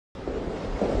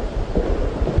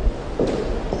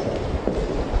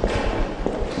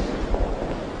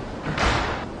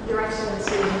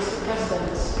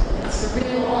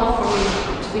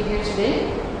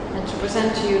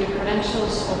present to you the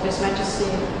credentials of His Majesty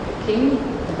the King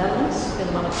of the Netherlands,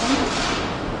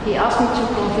 Willem-Alexander. He asked me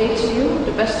to convey to you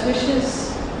the best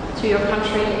wishes to your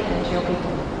country and to your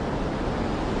people.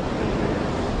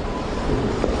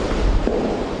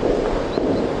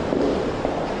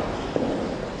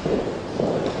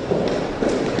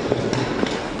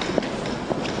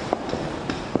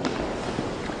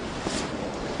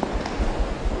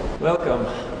 Welcome.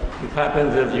 It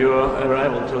happened that your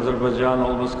arrival to Azerbaijan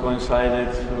almost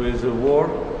coincided with the war.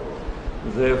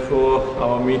 Therefore,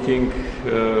 our meeting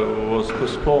was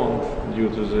postponed due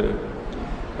to the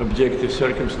objective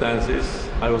circumstances.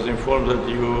 I was informed that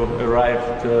you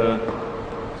arrived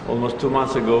almost 2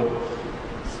 months ago,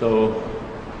 so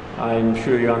I'm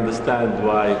sure you understand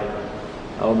why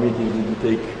our meeting didn't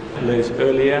take place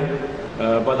earlier.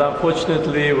 But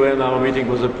unfortunately, when our meeting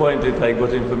was appointed, I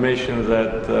got information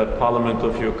that the Parliament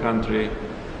of your country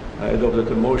adopted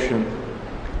a motion,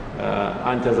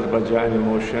 anti-Azerbaijani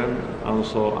motion,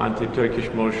 also anti-Turkish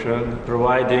motion,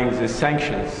 providing the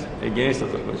sanctions against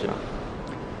Azerbaijan.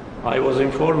 I was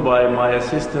informed by my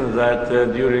assistant that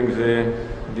during the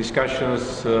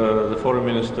discussions, the Foreign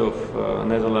Minister of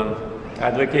Netherlands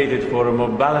advocated for a more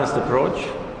balanced approach,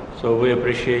 so we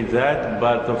appreciate that,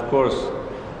 but of course,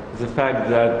 the fact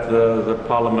that the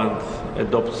Parliament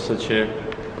adopts such a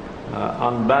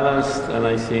unbalanced and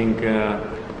I think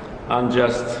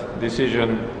unjust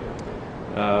decision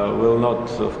will not,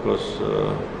 of course,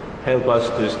 help us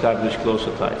to establish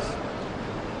closer ties.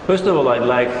 First of all, I'd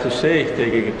like to say,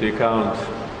 taking into account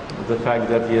the fact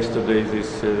that yesterday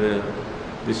this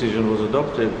decision was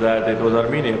adopted, that it was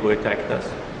Armenia who attacked us.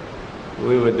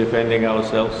 We were defending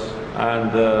ourselves,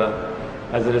 and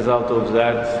as a result of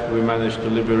that, we managed to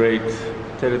liberate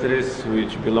territories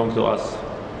which belong to us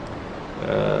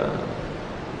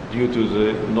due to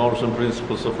the norms and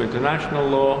principles of international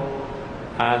law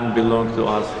and belong to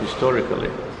us historically.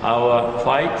 Our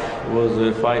fight was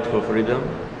a fight for freedom,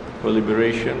 for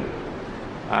liberation,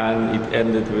 and it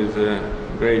ended with a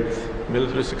great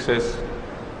military success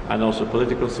and also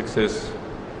political success.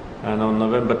 And on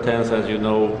November 10th, as you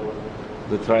know,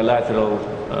 the trilateral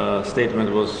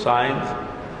statement was signed,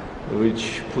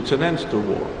 which puts an end to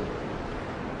war.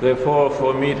 Therefore,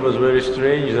 for me, it was very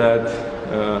strange that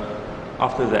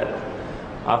after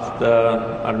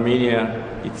Armenia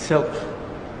itself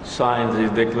signed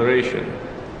this declaration,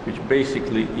 which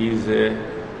basically is a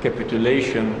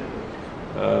capitulation,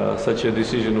 such a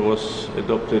decision was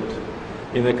adopted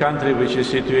in a country which is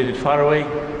situated far away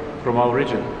from our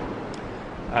region.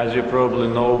 As you probably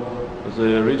know,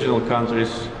 the regional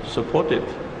countries supported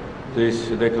this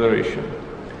declaration.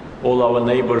 All our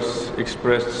neighbors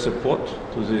expressed support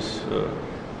to this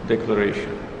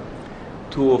declaration.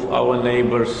 Two of our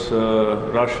neighbors,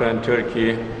 Russia and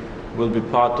Turkey, will be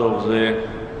part of the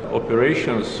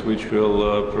operations which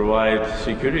will provide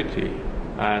security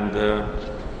and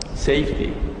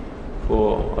safety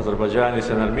for Azerbaijanis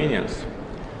and Armenians.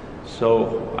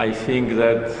 So I think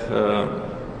that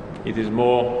it is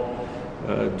more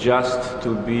just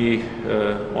to be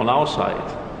on our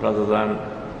side rather than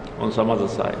on some other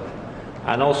side.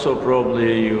 And also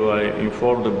probably you are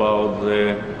informed about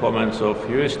the comments of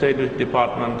US State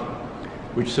Department,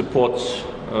 which supports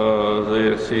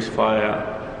the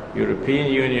ceasefire,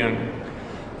 European Union.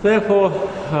 Therefore,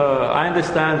 I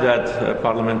understand that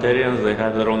parliamentarians, they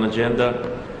have their own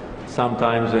agenda.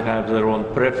 Sometimes they have their own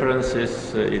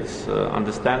preferences. It's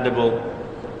understandable.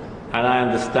 And I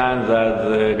understand that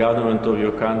the government of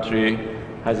your country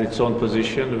has its own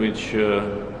position, which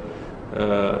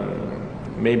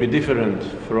may be different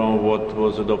from what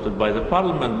was adopted by the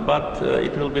parliament, but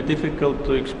it will be difficult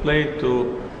to explain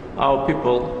to our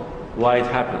people why it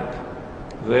happened.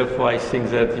 Therefore, I think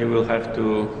that you will have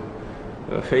to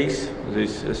face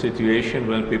this situation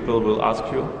when people will ask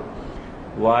you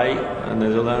why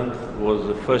Netherlands was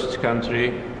the first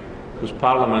country whose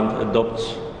parliament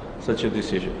adopts such a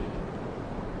decision.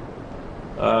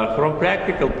 From a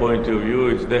practical point of view,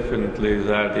 it's definitely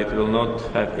that it will not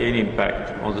have any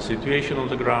impact on the situation on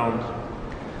the ground.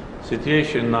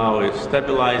 Situation now is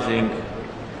stabilizing.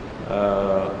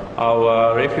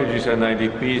 Our refugees and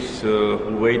IDPs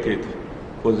who waited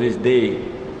for this day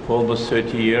for almost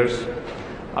 30 years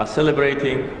are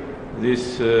celebrating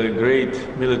this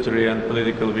great military and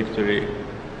political victory,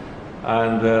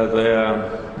 and they are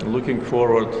looking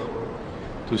forward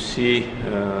to see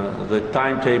the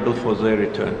timetable for their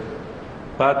return.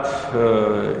 But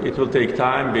it will take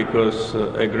time because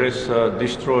aggressor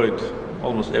destroyed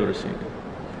almost everything.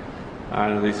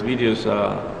 And these videos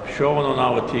are shown on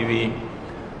our TV.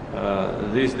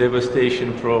 This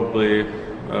devastation probably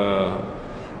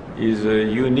is a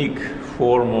unique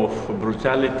form of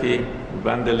brutality,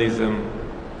 vandalism,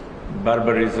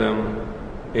 barbarism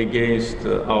against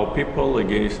our people,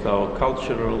 against our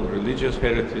cultural, religious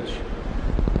heritage,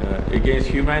 against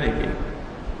humanity.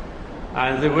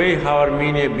 And the way how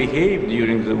Armenia behaved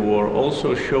during the war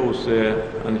also shows the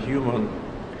unhuman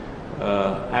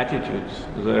attitudes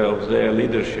of their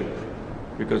leadership,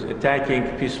 because attacking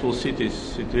peaceful cities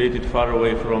situated far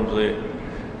away from the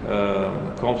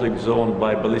conflict zone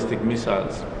by ballistic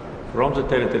missiles from the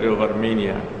territory of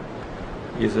Armenia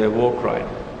is a war crime.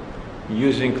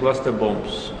 Using cluster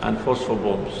bombs and phosphor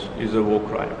bombs is a war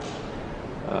crime.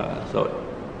 So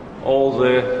all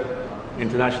the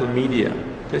international media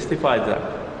testified that,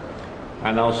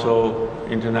 and also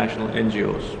international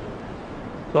NGOs.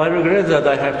 So I regret that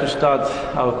I have to start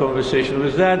our conversation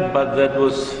with that, but that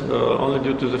was only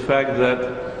due to the fact that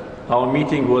our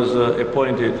meeting was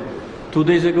appointed 2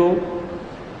 days ago,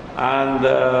 and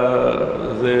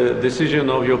the decision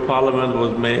of your parliament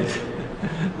was made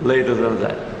later than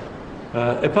that.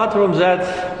 Apart from that,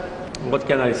 what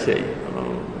can I say?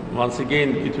 Once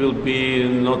again, it will be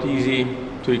not easy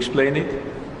to explain it.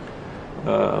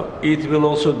 It will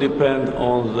also depend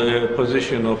on the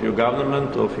position of your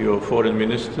government, of your foreign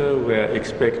minister. We are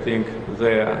expecting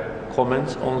their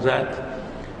comments on that,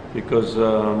 because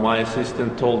my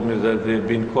assistant told me that there have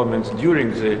been comments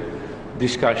during the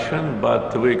discussion,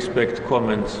 but we expect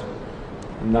comments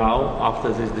now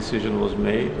after this decision was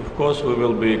made. Of course, we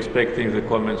will be expecting the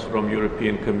comments from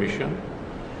European Commission.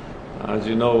 As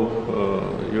you know,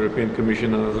 European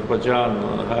Commission and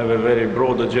Azerbaijan have a very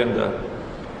broad agenda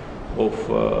of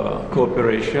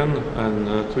cooperation,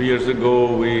 and 2 years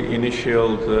ago we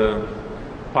initiated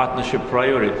partnership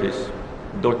priorities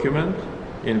document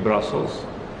in Brussels,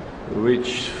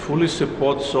 which fully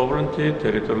supports sovereignty,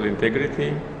 territorial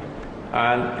integrity,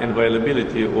 and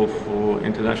inviolability of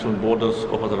international borders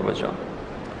of Azerbaijan.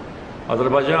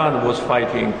 Azerbaijan was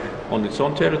fighting on its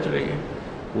own territory,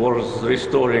 was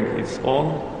restoring its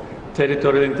own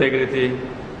territorial integrity,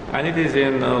 and it is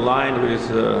in line with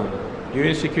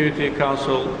UN Security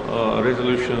Council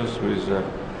resolutions, with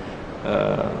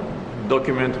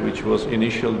document which was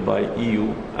initialed by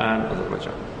EU and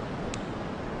Azerbaijan.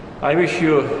 I wish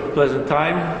you a pleasant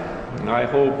time. I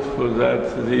hope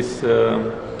that this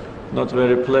not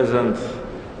very pleasant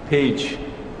page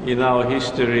in our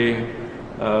history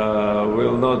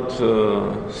will not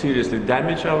seriously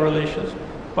damage our relations,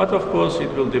 but of course it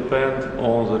will depend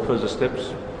on the further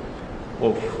steps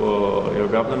of your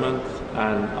government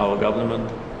and our government,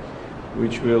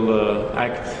 which will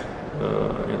act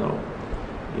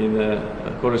in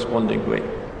a corresponding way.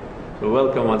 So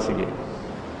welcome once again.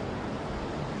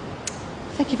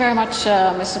 Thank you very much,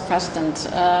 Mr. President.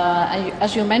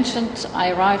 As you mentioned,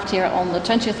 I arrived here on the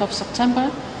 20th of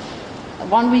September,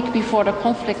 1 week before the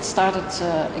conflict started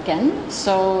again.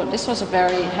 So this was a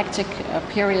very hectic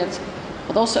period,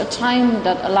 but also a time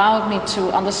that allowed me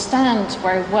to understand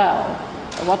very well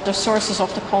what the sources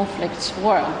of the conflict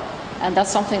were. And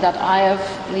that's something that I have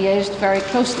liaised very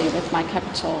closely with my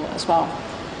capital as well.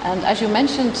 And as you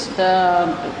mentioned,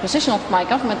 the position of my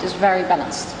government is very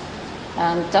balanced.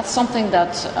 And that's something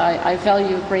that I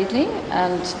value greatly,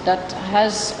 and that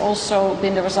has also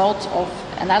been the result of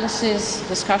analysis,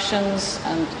 discussions,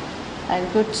 and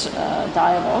good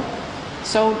dialogue.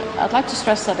 So I'd like to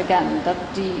stress that again, that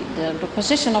the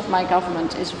position of my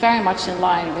government is very much in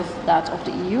line with that of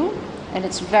the EU, and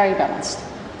it's very balanced.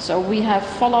 So we have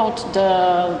followed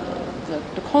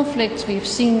the conflict, we've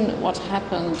seen what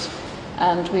happened,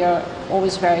 and we are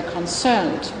always very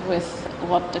concerned with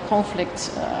what the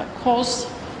conflict caused,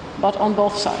 but on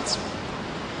both sides.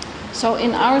 So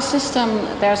in our system,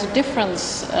 there's a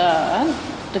difference.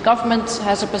 The government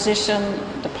has a position,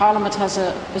 the parliament has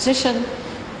a position,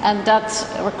 and that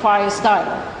requires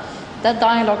dialogue. That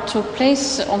dialogue took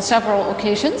place on several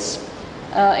occasions,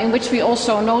 in which we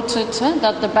also noted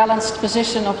that the balanced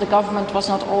position of the government was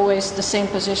not always the same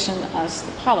position as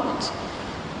the parliament.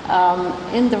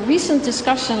 In the recent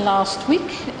discussion last week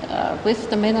with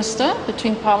the minister,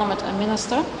 between parliament and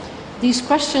minister, these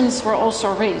questions were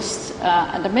also raised.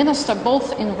 And the minister,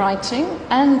 both in writing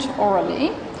and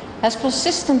orally, has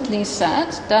consistently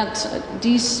said that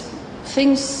these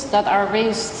things that are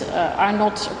raised are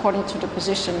not according to the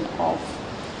position of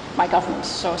my government.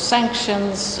 So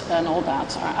sanctions and all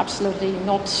that are absolutely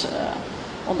not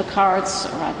on the cards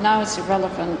right now. It's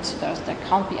irrelevant. There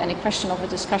can't be any question of a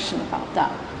discussion about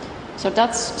that. So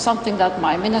that's something that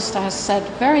my minister has said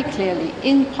very clearly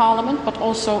in Parliament, but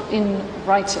also in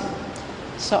writing.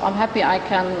 So I'm happy I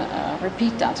can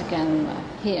repeat that again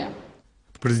here.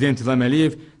 Prezident İlham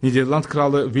Əliyev Niderland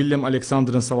kralı Willem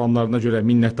Alexander'ın salamlarına görə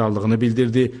minnətdarlığını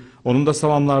bildirdi. Onun da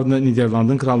salamlarını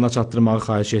Niderlandın kralına çatdırmağı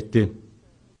xahiş etdi.